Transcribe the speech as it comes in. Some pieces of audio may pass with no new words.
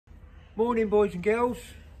Morning, boys and girls.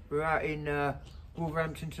 We're out in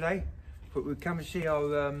Wolverhampton today, but we've come and see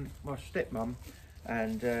our my stepmum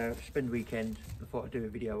and spend the weekend. I thought I'd do a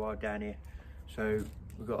video while down here. So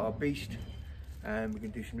we've got our beast, and we're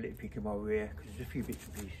going to do some litter picking while we're here because there's a few bits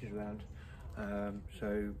and pieces around.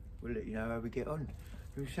 So we'll let you know how we get on.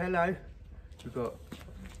 We'll say hello. We've got.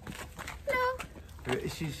 Hello.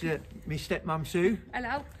 This is my stepmum Sue.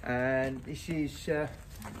 Hello. And this is.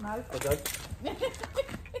 Mo. Hello.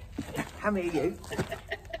 How many are you?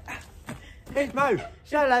 Here's Mo.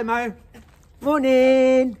 Say hello, Mo.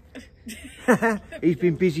 Morning. He's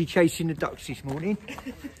been busy chasing the ducks this morning.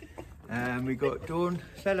 And we got Dawn.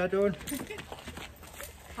 Say hello, Dawn.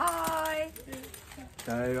 Hi.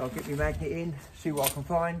 So I'll get my magnet in, see what I can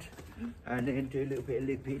find, and then do a little bit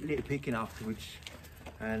of litter picking afterwards.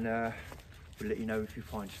 And we'll let you know if you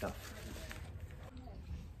find stuff.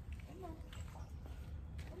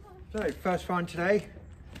 So first find today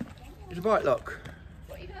is a bike lock.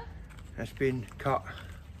 That's been cut.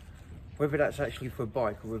 Whether that's actually for a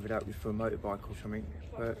bike or whether that was for a motorbike or something.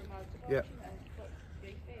 But yeah,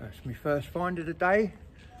 that's my first find of the day.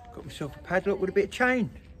 Got myself a padlock with a bit of chain.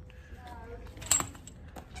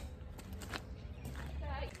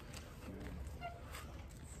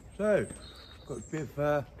 So, got a bit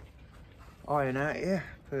of iron out here,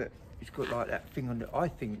 but it's got like that thing on the, I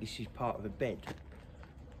think this is part of a bed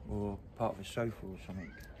or part of a sofa or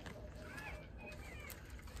something.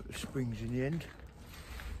 Got the springs in the end.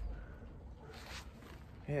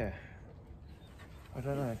 Yeah, I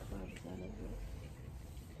don't know.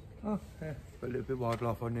 Oh, yeah, got a little bit of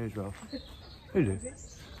wildlife on there as well. Hello.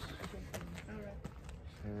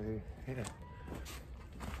 So, yeah.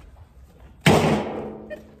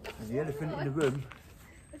 And the elephant in the room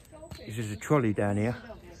is there's a trolley down here.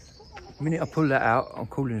 The minute I pull that out, I'm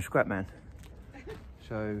calling a scrap man.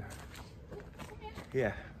 So,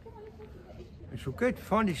 yeah, it's all good,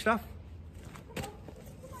 finding stuff.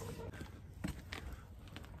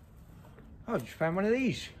 Oh, I just found one of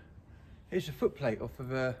these. It's a foot plate off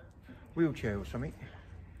of a wheelchair or something.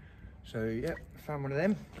 So, yeah, found one of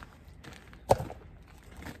them.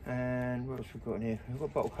 And what else we've got in here? We've got a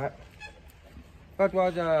bottle cap.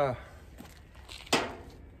 Budweiser.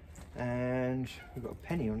 And we've got a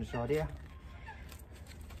penny on the side here.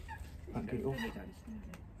 Can't get it off.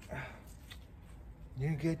 You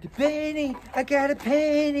get the penny, I got a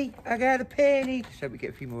penny, I got a penny. So we get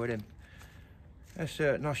a few more of them. That's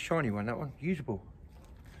a nice shiny one, that one, usable.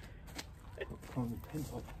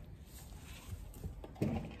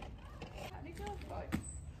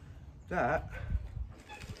 That,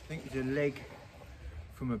 I think is a leg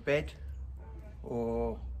from a bed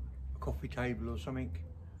or a coffee table or something.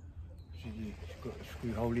 It's got a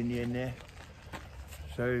screw hole in the end there.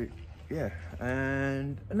 So yeah,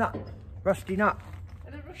 and a nut, rusty nut.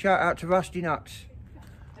 Shout out to Rusty Nuts.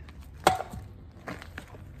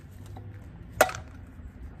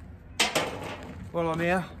 While I'm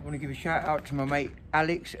here, I want to give a shout out to my mate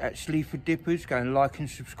Alex at Sleaford Dippers. Go and like and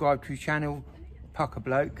subscribe to his channel, Pucker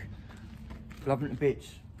Bloke. Loving it to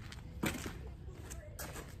bits.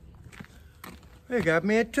 There you go,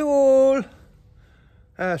 me a tool.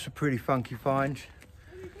 That's a pretty funky find.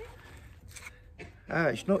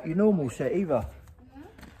 It's not your normal set either.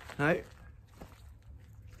 No.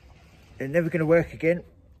 They're never going to work again.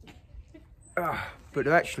 But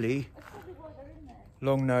they're actually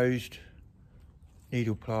long-nosed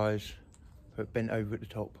needle pliers, but bent over at the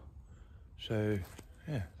top. So,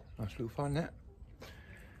 yeah, nice little find that.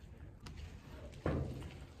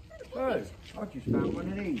 So, I just found one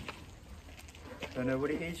of these. Don't know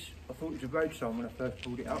what it is. I thought it was a road sign when I first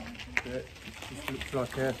pulled it up, but it just looks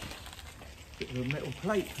like a bit of a metal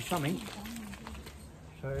plate for something.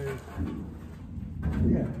 So,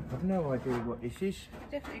 yeah, I've no idea what this is.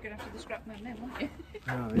 Definitely going to have to the scrap man then, won't you?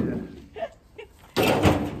 Oh, yeah.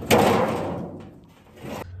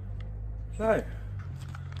 So,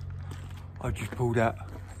 I just pulled out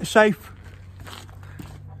a safe.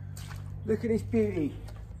 Look at this beauty.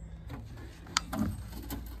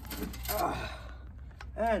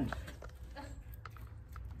 And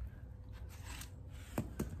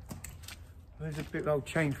there's a bit of old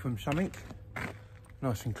chain from something.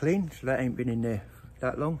 Nice and clean, so that ain't been in there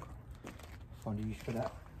that long. Find a use for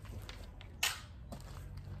that.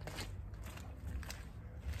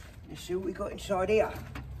 Let's see what we got inside here.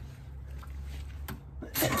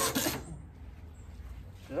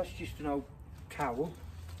 So that's just an old towel.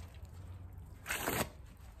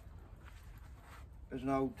 There's an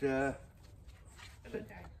old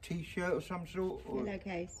t-shirt or some sort, or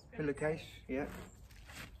Pillowcase. Pillowcase, yeah.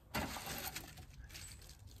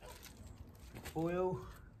 Foil.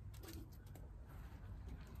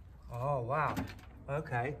 Oh wow,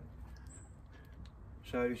 okay.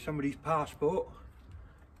 So somebody's passport.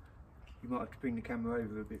 You might have to bring the camera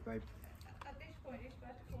over a bit, babe. At this point, it's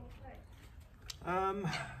about to fall asleep.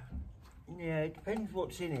 Yeah, it depends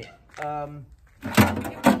what's in it.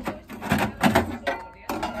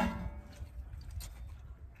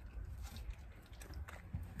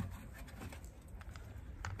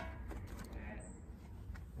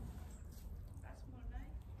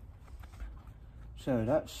 So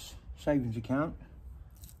that's savings account,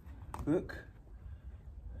 book.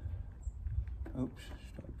 Oops,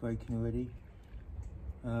 started breaking already.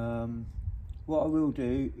 What I will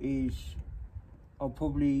do is I'll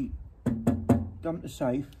probably dump the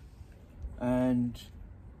safe, and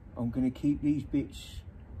I'm going to keep these bits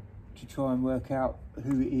to try and work out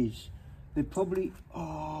who it is. They're probably,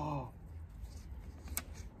 oh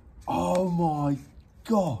my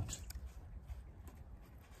God.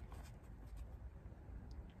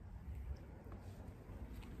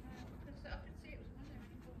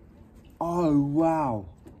 Oh wow.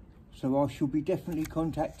 So I shall be definitely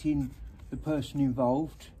contacting the person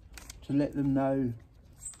involved to let them know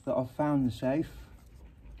that I've found the safe,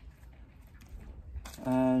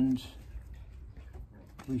 and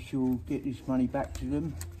we shall get this money back to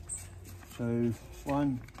them. So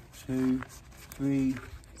 1, 2, 3,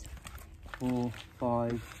 4,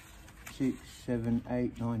 5, 6, 7,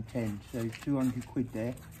 8, 9, 10. So 200 quid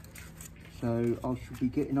there. So I shall be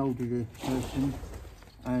getting hold of the person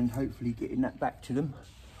and hopefully getting that back to them.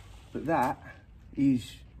 But that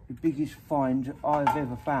is the biggest find I've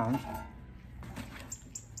ever found.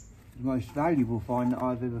 The most valuable find that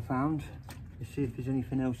I've ever found. Let's see if there's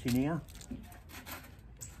anything else in here.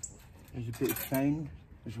 There's a bit of chain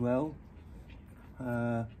as well.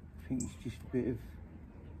 I think it's just a bit of,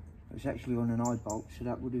 it's actually on an eye bolt, so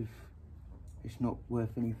that would have, it's not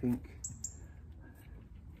worth anything.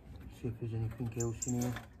 Let's see if there's anything else in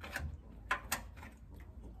here.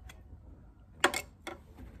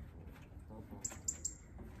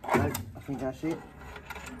 No, I think that's it.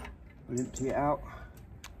 We'll empty it out.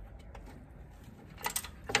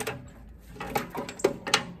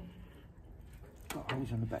 Got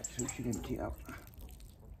holes on the back, so it should empty it out.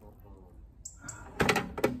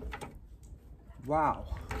 Wow.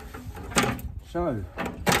 So,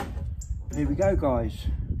 here we go, guys.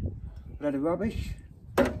 A load of rubbish,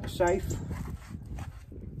 a safe,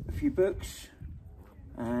 a few books,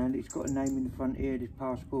 and it's got a name in the front here, this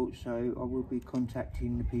passport, so I will be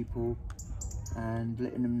contacting the people and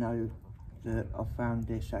letting them know that I found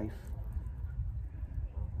their safe.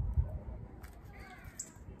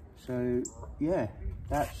 So yeah,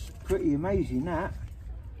 that's pretty amazing, that.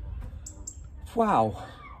 Wow,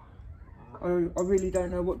 I really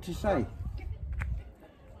don't know what to say.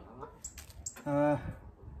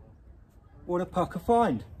 What a pucker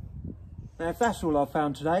find. Now if that's all I've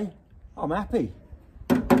found today, I'm happy.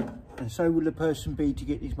 And so will the person be to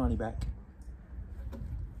get his money back.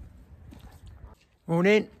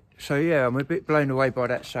 Morning. So yeah, I'm a bit blown away by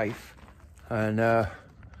that safe, and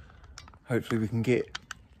hopefully we can get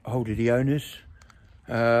hold of the owners.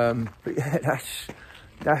 But yeah,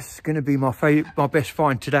 that's going to be my best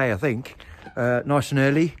find today, I think. Nice and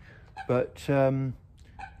early, but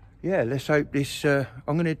yeah, let's hope this. I'm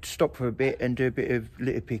going to stop for a bit and do a bit of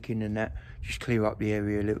litter picking and that, just clear up the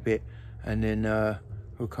area a little bit, and then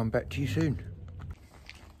we'll come back to you soon.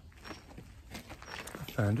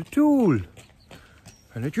 I found a tool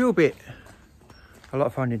and a drill bit. I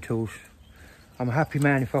like finding tools. I'm a happy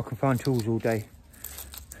man if I can find tools all day.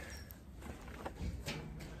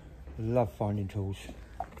 I love finding tools.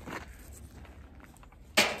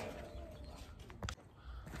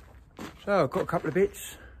 So I've got a couple of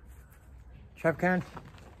bits. Chav can.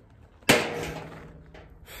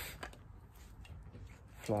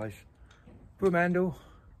 Flies. Broom handle.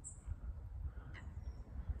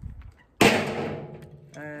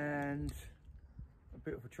 And a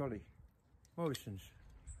bit of a trolley. Morrison's.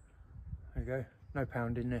 There you go. No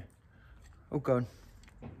pound in there. All gone.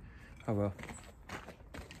 Oh well.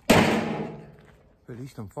 But at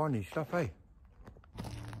least I'm finding stuff, eh?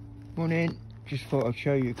 Morning. Just thought I'd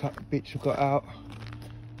show you a couple of bits I've got out.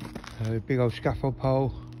 A big old scaffold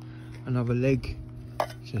pole. Another leg.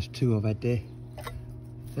 So there's two I've had there.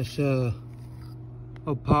 That's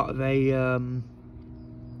old part of a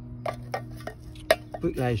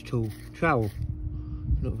bricklayer's tool. Trowel.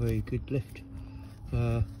 Not very good lift.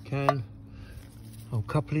 Can. Old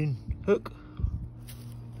coupling hook.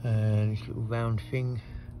 And this little round thing.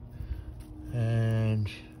 And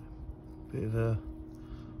a bit of a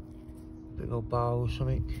old bar or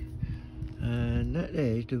something. And that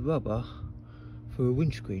there is the rubber for a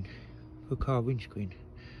windscreen, for a car windscreen.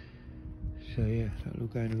 So yeah, that'll all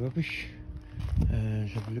go in the rubbish. And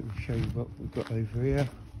let's have a little show you what we've got over here.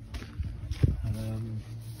 I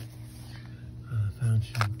found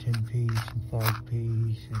some 10p's, some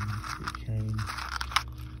 5p's, and a bit of change.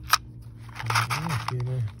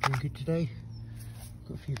 Yeah, doing good today.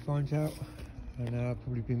 Got a few finds out, and I'll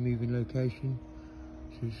probably be moving location.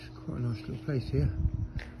 So it's quite a nice little place here.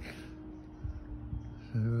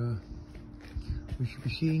 So we should be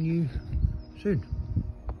seeing you soon.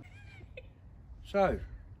 So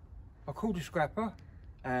I called a scrapper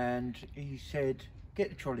and he said get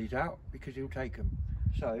the trolleys out because he'll take them.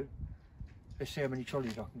 So let's see how many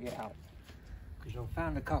trolleys I can get out, because I've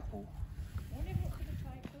found a couple.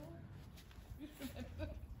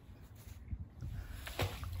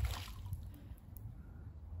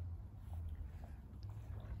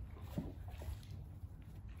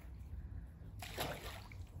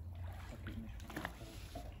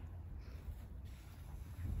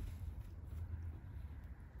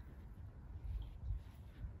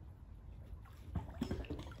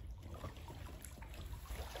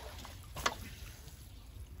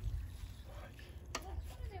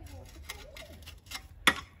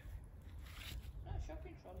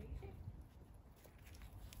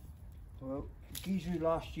 Well, the geezer who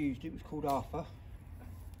last used it was called Arthur.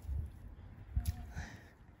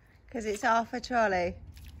 Because it's half a trolley.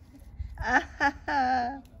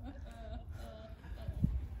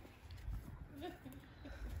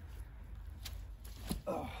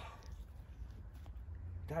 Oh,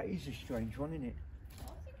 that is a strange one, isn't it? I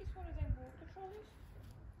think it's one of them water trolleys.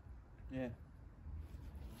 Yeah.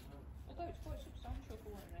 Although it's quite substantial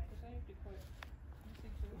for one of them, because they would be quite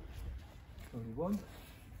anything to it. Only one.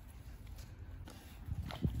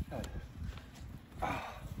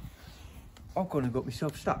 I've gone and got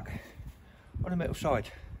myself stuck on a metal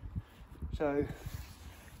side, so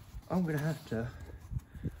I'm going to have to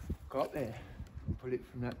go up there and pull it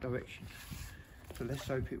from that direction. So let's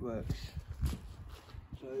hope it works.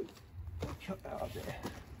 So I'll chuck that up there.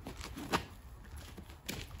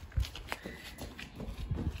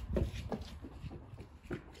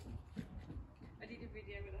 I did a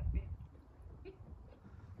video with that bit.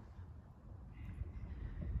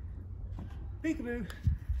 Peekaboo!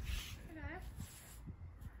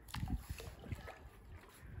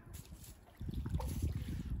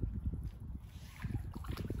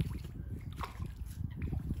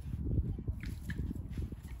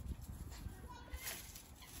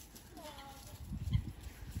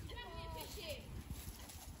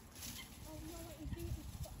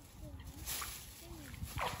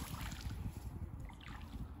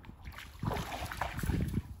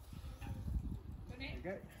 There you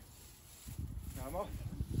go. Now I'm off.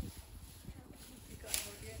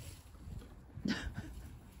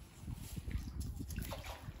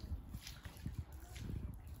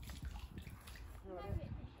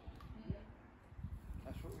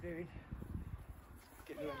 That's what we're doing.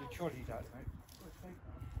 Getting all the trolleys out, mate.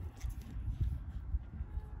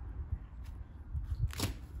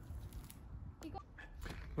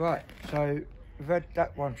 Right, so we've had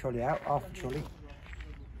that one trolley out, half a trolley,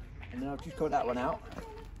 and then I've just got that one out.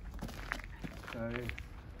 So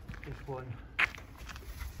this one,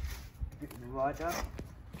 getting the rider,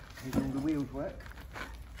 making all the wheels work.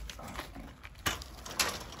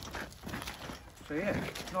 So yeah,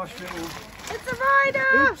 nice little. It's a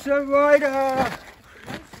rider! It's a rider!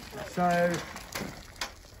 So,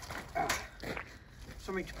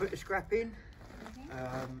 something to put the scrap in.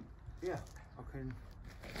 Yeah, I can.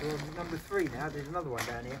 We're on number 3 now. There's another one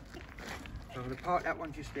down here. So I'm going to park that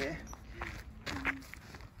one just there. And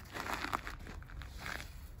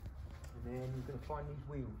then we're going to find these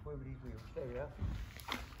wheels. Where were these wheels? There we are.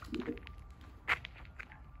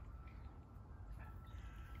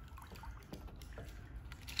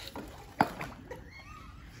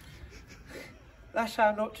 That's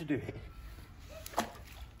how not to do it.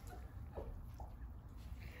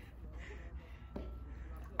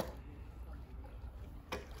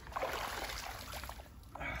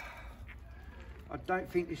 I don't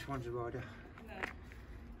think this one's a rider. No.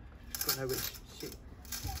 It's got nowhere to sit.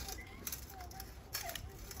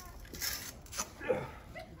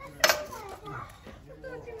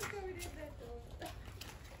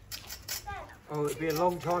 Oh, it'll be a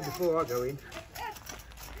long time before I go in.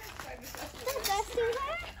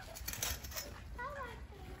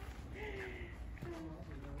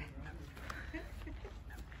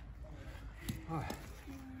 Right.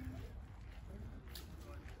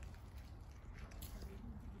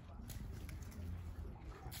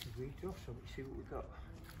 Off, so let's see what we've got.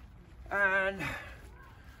 And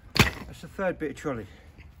that's the 3rd bit of trolley.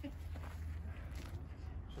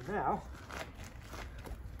 So now,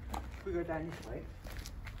 we go down this way.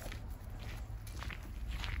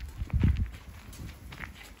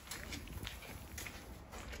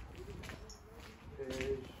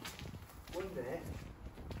 There's one there,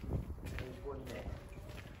 there's one there.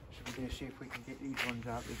 So we're going to see if we can get these ones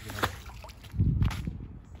out with you.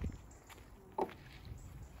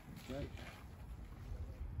 Okay.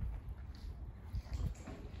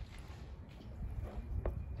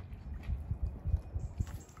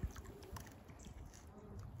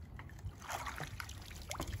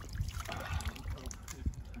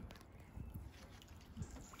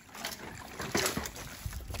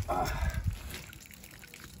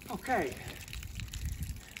 Okay.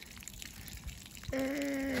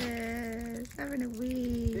 It's having a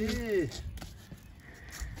wee.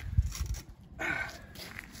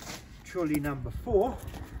 Trolley number 4.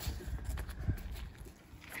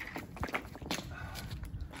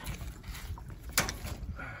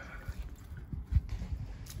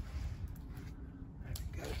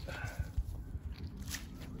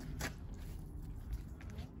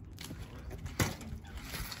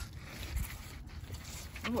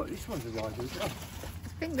 Oh, look, this one's a rider as well. I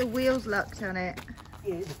think the wheel's locked on it.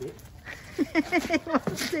 Yeah, it's a bit. It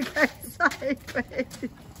wants to go sideways.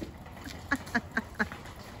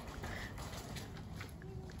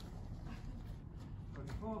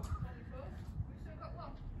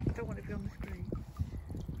 I don't want to be on the screen.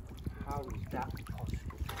 How is that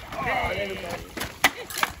possible? Oh, there we go.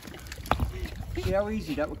 See how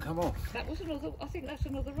easy that would come off? That was another, I think that's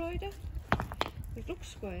another rider. It looks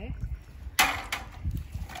square.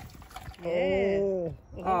 Yeah. Oh,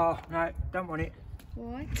 oh no, don't want it.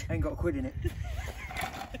 Why? Ain't got a quid in it.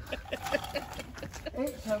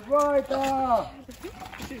 It's a rider!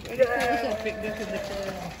 This is when it falls off, it goes in the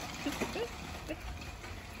turn.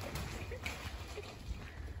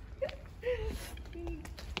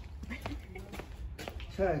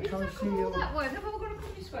 So, come and see your... That way, have I got to come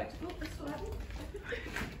this way to go up this way?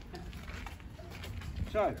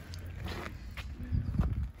 So,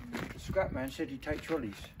 the scrap man said he'd take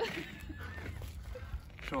trolleys.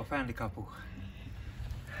 So I found a couple.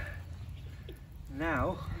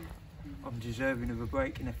 Now, I'm deserving of a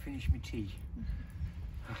break and I finished my tea.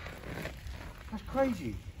 That's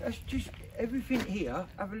crazy. That's just everything here.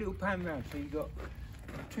 Have a little pan round. So you've got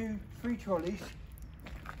 3 trolleys,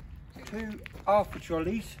 2 half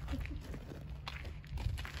trolleys.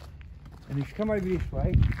 And if you come over this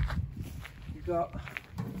way, you've got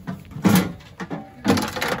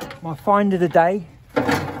my find of the day.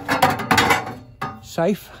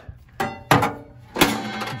 Safe. You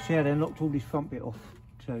see how they knocked all this front bit off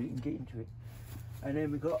so you can get into it. And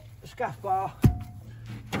then we've got a scaff bar,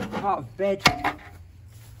 part of bed,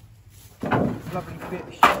 lovely bit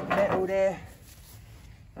of sheet metal there,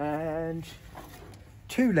 and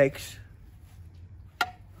 2 legs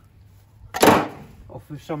off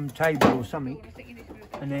of some table or something,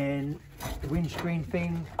 and then the windscreen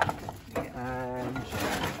thing, and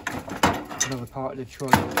another part of the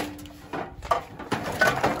trolley.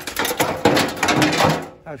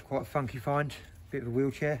 That was quite a funky find, bit of a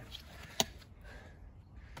wheelchair.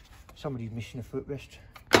 Somebody's missing a footrest.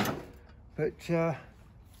 But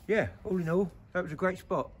yeah, all in all, that was a great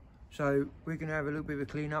spot. So we're going to have a little bit of a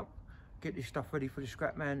clean up, get this stuff ready for the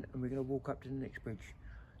scrap man, and we're going to walk up to the next bridge.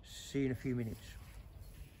 See you in a few minutes.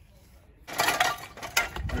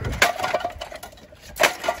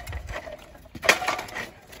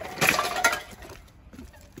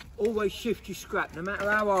 Always shift your scrap, no matter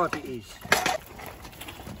how hard it is.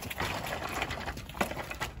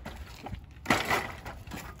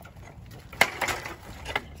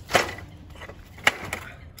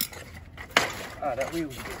 Ah, that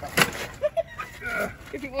wheel's a bit back.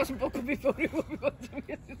 If it wasn't buckled before, it would be buckled.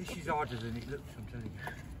 This is harder than it looks, I'm telling you.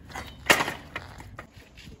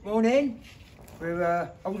 Morning.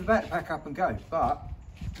 We're, I was about to pack up and go, but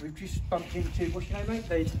we've just bumped into, what's your name,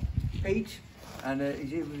 mate? Pete. And he's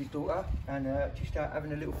here with his daughter, and just out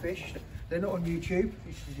having a little fish. They're not on YouTube.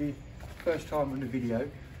 This is his first time on the video,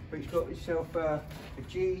 but he's got himself a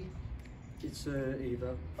G. It's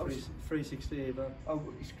Eva, 360 Eva. Oh,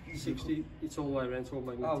 it's 60. It's all the way around, it's all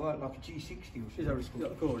magnetic. Oh, right, like a G60 or something. Is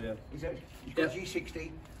that cool? Yeah. He's got a G60,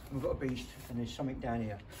 and we've got a beast, and there's something down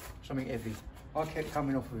here, something heavy. I kept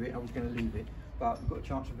coming off of it, and I was going to leave it, but we've got a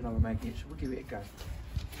chance of another magnet, so we'll give it a go.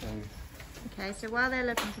 So. Okay, so while they're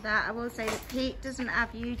looking for that, I will say that Pete doesn't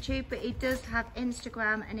have YouTube, but he does have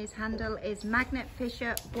Instagram, and his handle is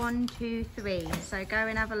magnetfisher123. So go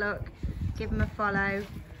and have a look, give him a follow,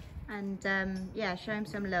 and yeah, show him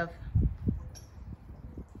some love.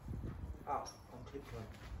 Up on clip one.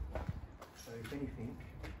 So if anything,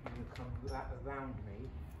 you will come around me.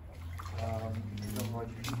 Otherwise,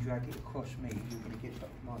 if you drag it across me, you're going to get stuck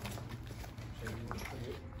in mine. So you want to put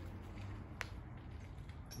it,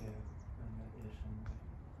 yeah, and that is somewhere.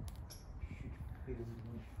 Should feel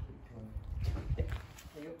once you keep going. There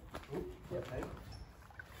you go. Oh, okay. Right,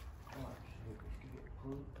 so let's give it a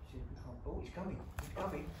pull. See if we can't. Oh, it's coming. It's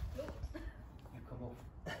coming. You come off.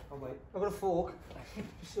 Oh wait. I've got a fork. You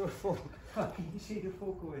saw a fork. Can you see the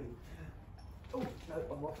fork already? Oh no,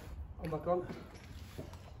 I'm off. Oh my god.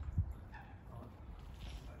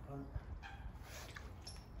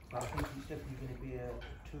 I think it's definitely going to be a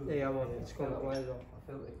two. Yeah, well, it's gone that way as well.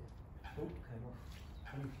 I felt it. Oh, came off.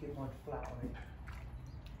 I need to get mine flat on it.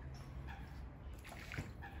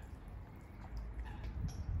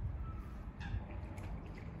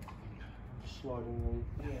 Sliding along.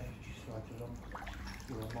 Yeah, it just slides along.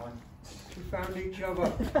 You're on mine. We found each other.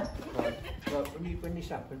 Right, when this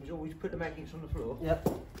happens, always put the magnets on the floor. Yep.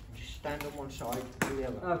 And just stand on one side and do the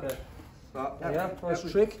other. Okay. But Yeah,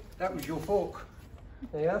 nice trick. That was your fork.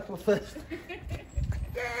 There you are, my first.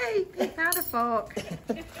 Yay! Pete found a fork.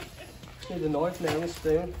 Need a knife now and a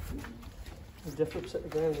spoon. We definitely upset the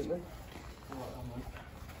ground, didn't we? Right, I'm on.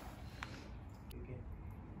 Again.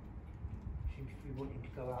 Seems to be wanting to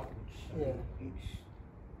go outwards. So Yeah. it's.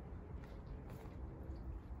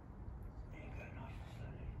 There you go, nice and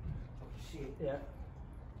slowly. I can see it. Yeah.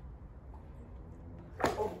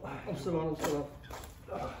 Oh, I'm still on, I'm still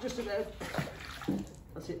on. Just about.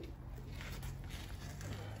 That's it.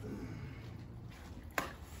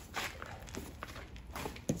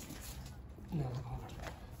 No,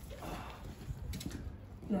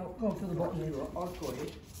 no, go for the bottom Right, here. I've got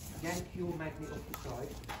it. Yank your magnet off the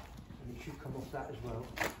side, and it should come off that as well.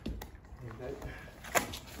 There you go.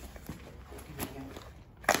 Give it a yank.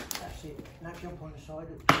 That's it. Now jump on the side.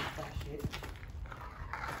 That's it.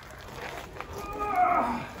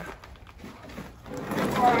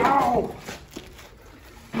 Wow!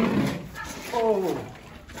 Oh!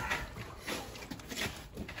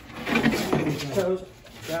 Toes.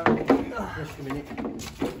 Down. Just a minute.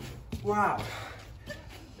 Wow.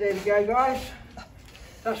 There we go, guys.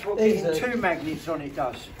 That's what Easy. getting two magnets on it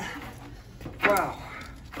does. Wow.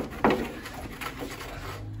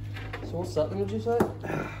 So what's that then, would you say?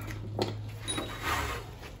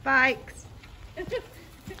 Bikes.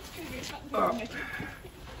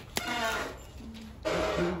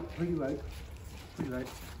 Pretty rope. Pretty rope.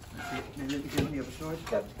 That's it. Now let me do it on the other side.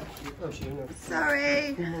 Yep. Oh, she no.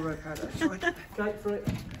 Sorry. One more rope out that side. Go for it.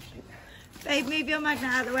 That's it. Babe, move your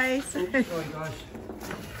magnet out of the way. So. Sorry, guys.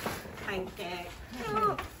 Thank you.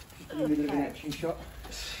 Just in the middle of an action shot.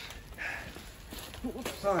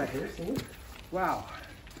 Right. Wow.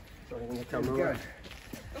 Sorry, in the There we camera.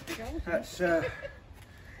 go. That's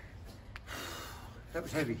that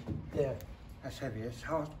was heavy. Yeah. That's heavy. It's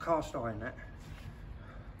hard cast iron. That.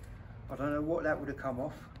 I don't know what that would have come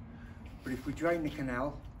off, but if we drain the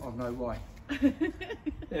canal, I'll know why.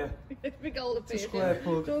 Yeah. Big old It's a appear. square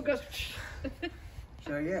plug. It all goes.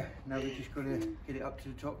 So yeah, now we just got to get it up to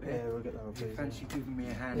the top Yeah, there. we'll get that one, please. Fancy giving me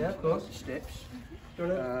a hand Yeah, of course. up the steps. Do you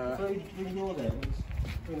want to bring your there?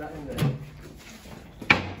 Bring that in there.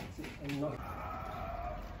 And not...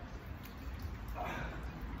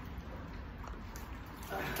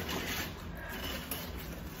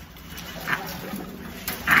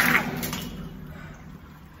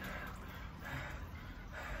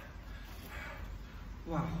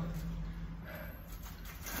 Wow.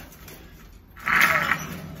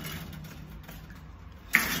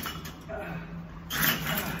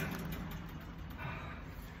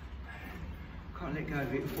 Can't let go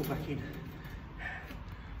of it and fall back in.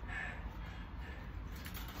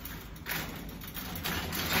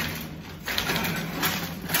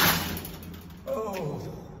 Oh.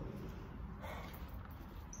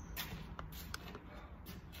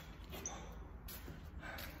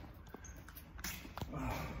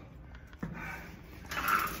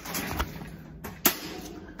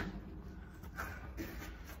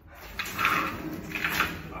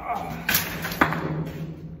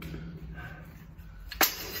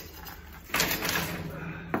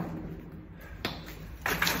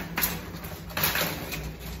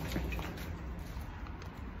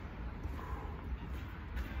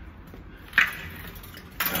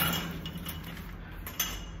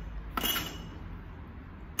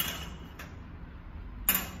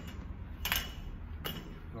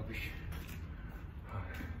 Rubbish.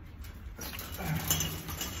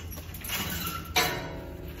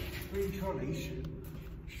 3 trolleys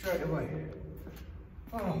straight away.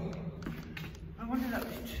 Oh, I wonder that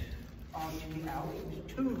was arching it out. It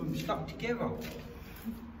was 2 of them stuck together.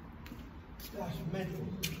 That's mental.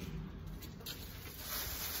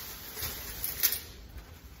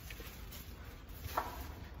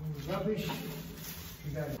 Rubbish.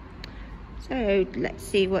 So let's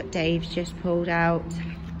see what Dave's just pulled out.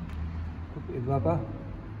 A bit of rubber,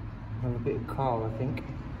 and a bit of car, I think.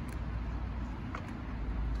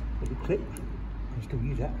 Bit of clip. I can still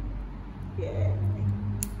use that. Yeah.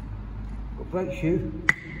 Got a brake shoe.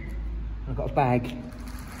 And I've got a bag. So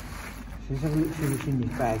let's have a look see what's in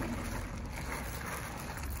this bag.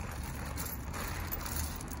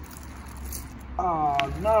 Oh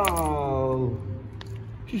no!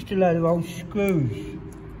 Just a load of old screws.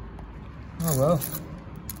 Oh well.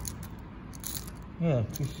 Yeah,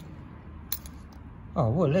 just. Oh,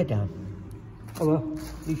 what a letdown. Oh well,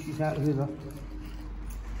 at least it's out of the river.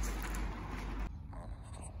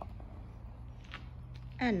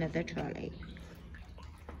 Another trolley.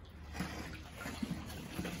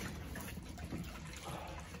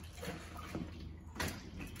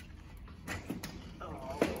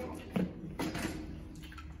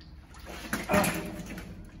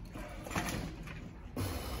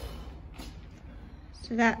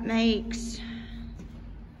 So that makes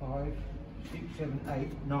 5, 6, 7,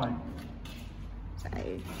 8, 9. so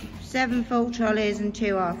 7 full trolleys and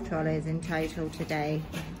 2 half trolleys in total today.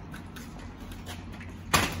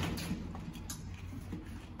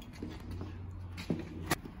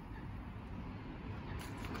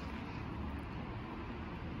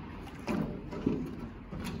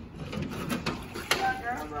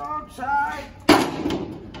 Back on the wrong side.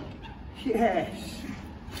 Yes.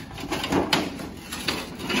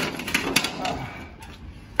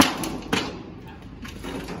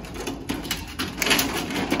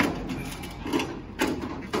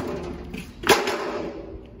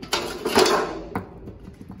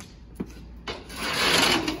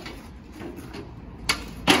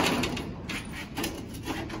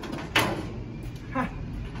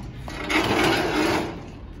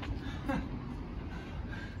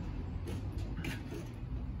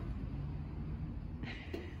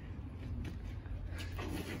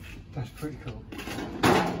 That's pretty cool.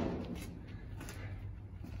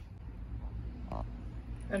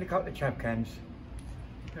 And a couple of chab cans.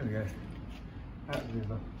 There we go. Out of the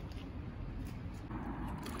river.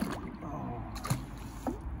 Oh.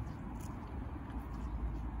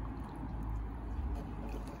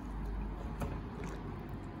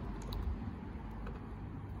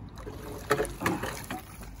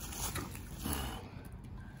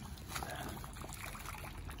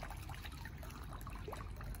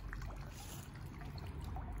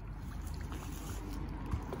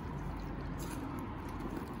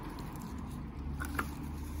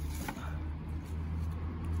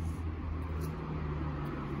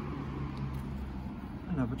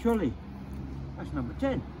 Another trolley. That's number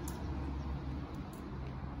 10.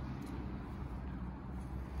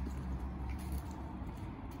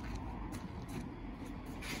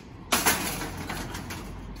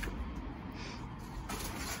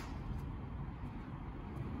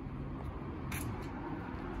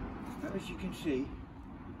 As you can see,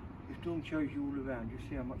 if Dawn shows you all around, you'll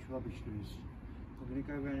see how much rubbish there is. I'm going to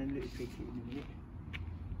go around and little pick it in a minute.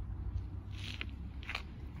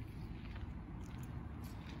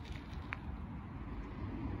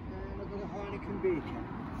 Beer can.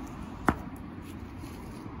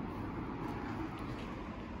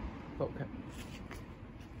 Vodka.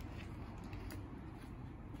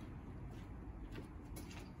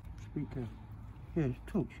 Speaker. Yeah, it's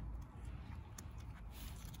a torch.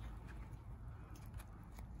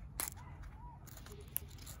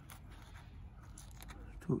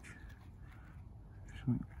 Torch.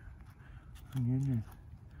 Something in there.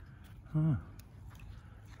 Ah,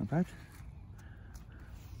 not bad.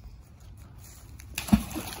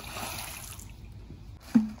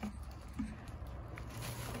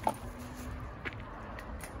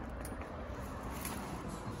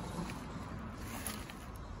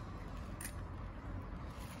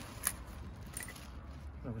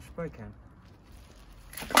 Another spray can.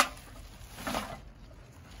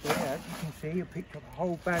 So yeah, as you can see, I picked up a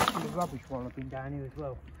whole bag full of rubbish while I've been down here as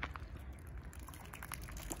well.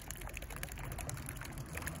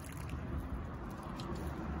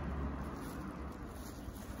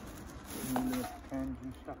 Getting all the cans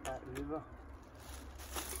and stuff out of the river.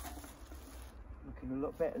 Looking a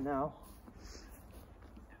lot better now.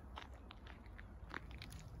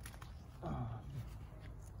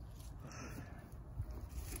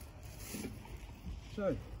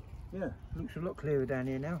 So, yeah, looks a lot clearer down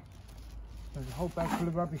here now. There's a whole bag full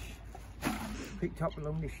of rubbish picked up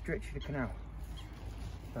along this stretch of the canal.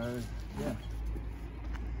 So, yeah.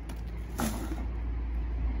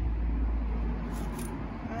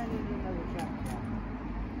 And there's another chap down.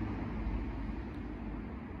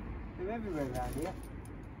 They're everywhere around here.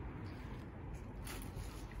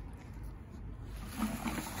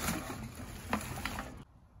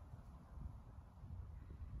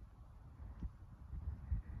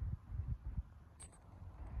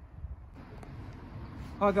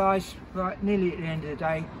 Hi guys, right, nearly at the end of the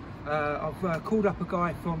day. I've called up a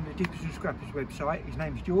guy from the Dippers and Scrappers website. His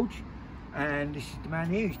name's George, and this is the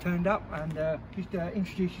man here. He's turned up, and just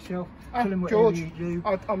introduce yourself. Tell him what George, you do.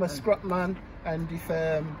 I'm a scrap man, and if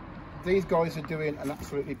these guys are doing an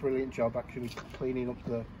absolutely brilliant job actually cleaning up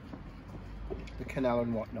the canal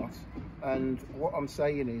and whatnot. And what I'm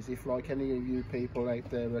saying is, if like any of you people out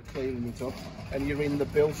there are cleaning it up and you're in the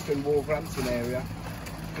Bilston, Wolverhampton area,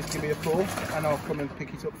 just give me a call and I'll come and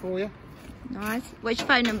pick it up for you. Nice. Which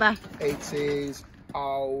phone number? It is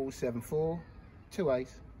 074 28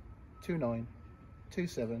 29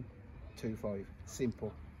 27 25.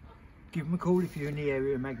 Simple. Give him a call if you're in the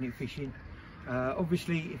area of magnet fishing.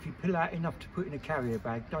 Obviously, if you pull out enough to put in a carrier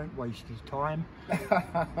bag, don't waste his time.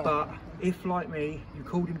 But if, like me, you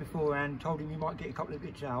called him beforehand, told him you might get a couple of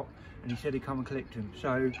bits out, and he said he'd come and collect them.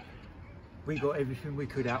 So we got everything we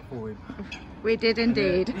could out for him. We did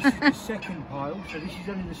indeed. This is the second pile, so this is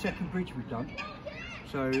only the second bridge we've done.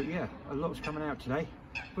 So yeah, a lot's coming out today.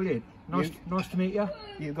 Brilliant. Nice to meet you.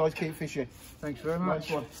 You guys keep fishing. Thanks very much.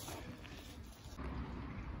 Nice one.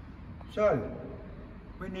 So,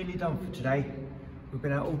 we're nearly done for today. We've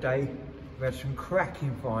been out all day. We've had some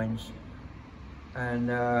cracking finds. And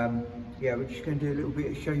yeah, we're just going to do a little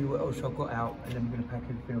bit to show you what else I've got out, and then we're going to pack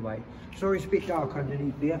everything away. Sorry it's a bit dark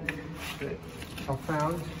underneath here, but I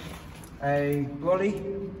found a brolly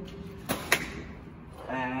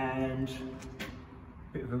and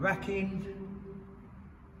a bit of a racking.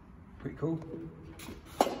 Pretty cool.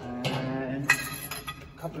 And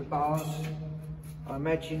a couple of bars. I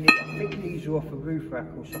think these are off a roof rack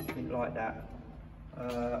or something like that.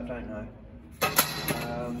 I don't know.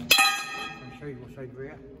 I'll show you what's over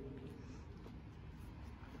here.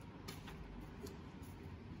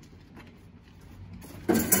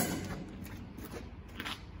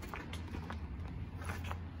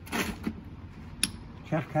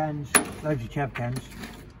 Chav cans, loads of chav cans.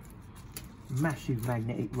 Massive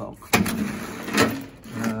magnetic rock.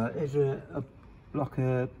 There's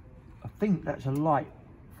I think that's a light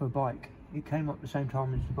for a bike. It came up the same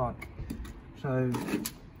time as the bike. So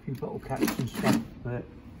a few bottle caps and stuff, but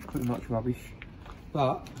pretty much rubbish.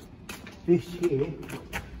 But this here,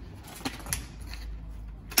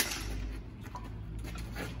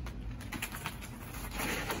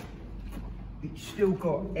 it's still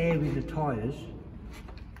got air in the tyres,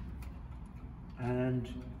 and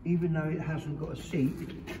even though it hasn't got a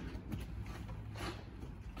seat,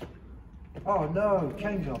 oh no,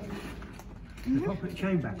 chain's off. If I put the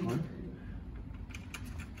chain back on,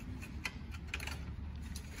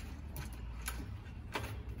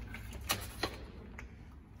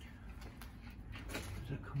 does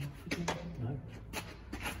that come off again? No.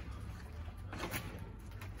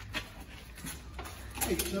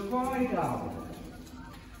 It's a rider.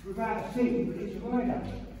 Without a seat, but it's a rider.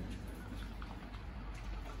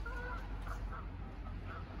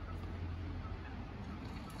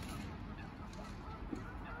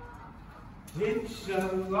 It's a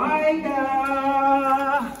rider.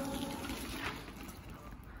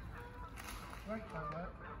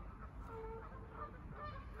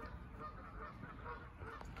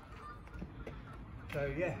 So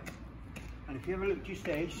yeah, and if you have a look just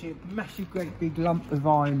there, you see a massive great big lump of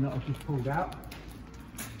iron that I've just pulled out.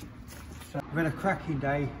 So we've had a cracking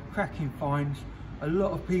day, cracking finds. A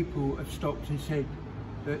lot of people have stopped and said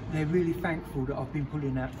that they're really thankful that I've been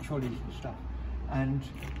pulling out the trolleys and stuff, and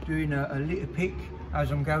doing a litter pick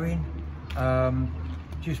as I'm going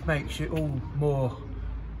just makes it all more,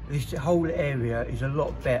 this whole area is a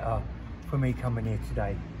lot better for me coming here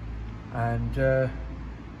today. And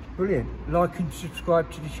brilliant. Like and subscribe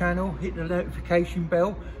to the channel, hit the notification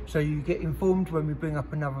bell so you get informed when we bring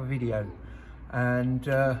up another video. And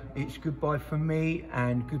it's goodbye from me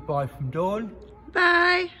and goodbye from Dawn.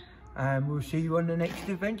 Bye. And we'll see you on the next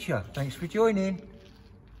adventure. Thanks for joining.